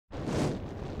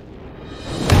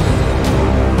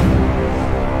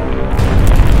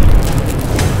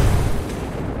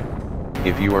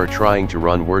you are trying to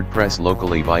run WordPress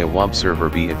locally via Wamp server,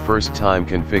 be it first time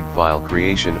config file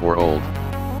creation or old,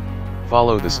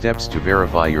 follow the steps to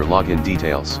verify your login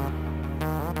details.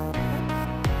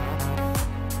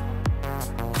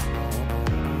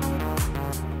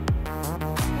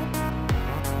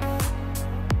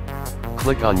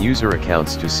 Click on user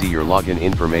accounts to see your login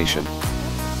information.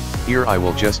 Here I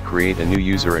will just create a new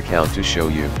user account to show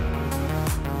you.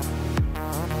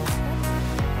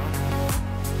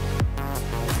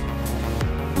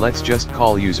 Let's just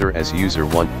call user as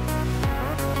user1.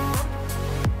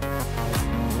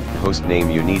 Host name,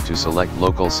 you need to select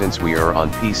local since we are on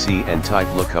PC, and type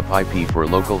lookup IP for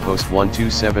localhost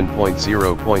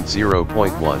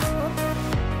 127.0.0.1.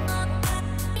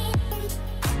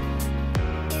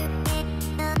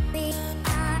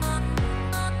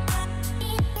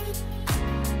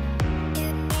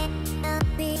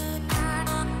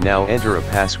 Now enter a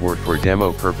password. For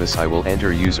demo purpose I will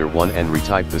enter user1 and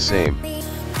retype the same.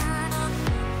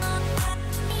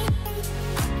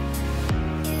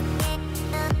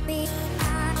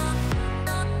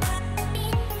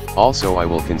 Also I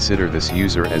will consider this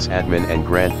user as admin and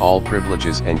grant all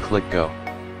privileges and click go.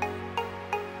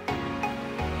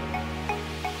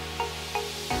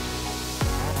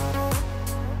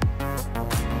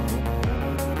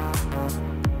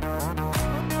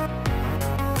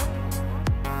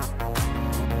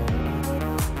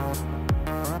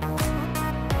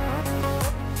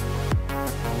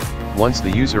 Once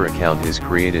the user account is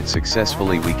created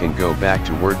successfully, we can go back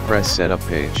to WordPress setup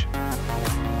page.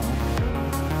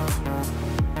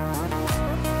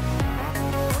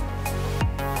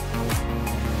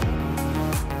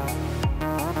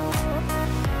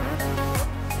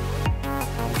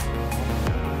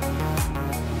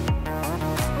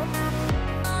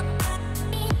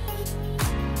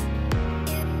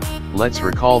 Let's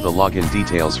recall the login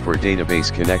details for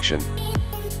database connection.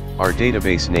 Our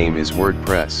database name is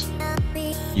WordPress.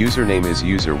 Username is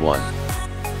user1.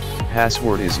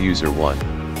 Password is user1.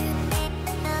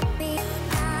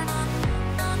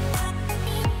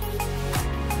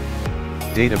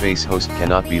 Database host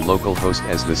cannot be localhost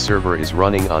as the server is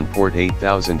running on port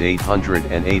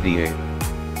 8888.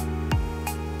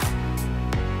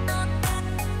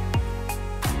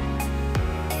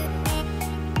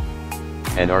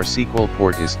 And our SQL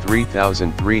port is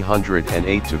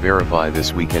 3308. To verify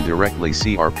this, we can directly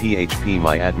see our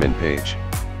phpMyAdmin page.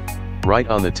 Right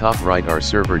on the top right, our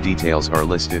server details are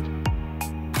listed.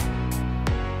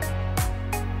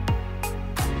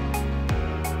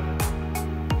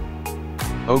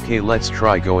 Okay, let's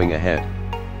try going ahead.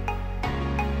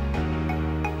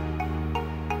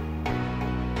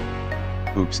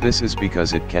 Oops, this is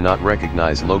because it cannot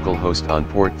recognize localhost on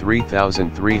port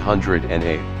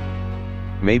 3308.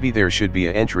 Maybe there should be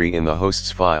an entry in the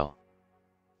hosts file.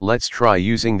 Let's try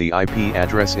using the IP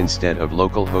address instead of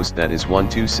localhost, that is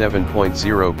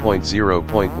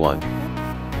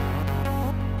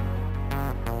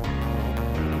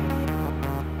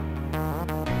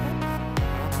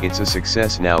 127.0.0.1. It's a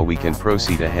success. Now we can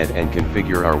proceed ahead and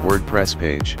configure our WordPress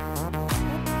page.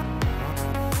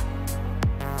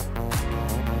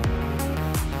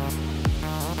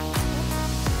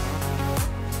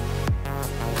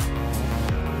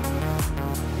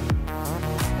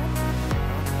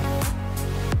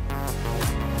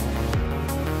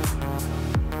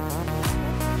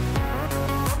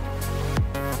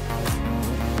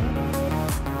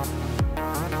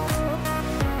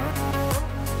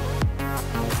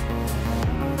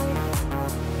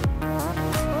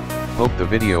 Hope the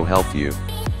video helped you.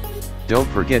 Don't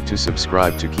forget to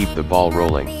subscribe to keep the ball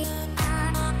rolling.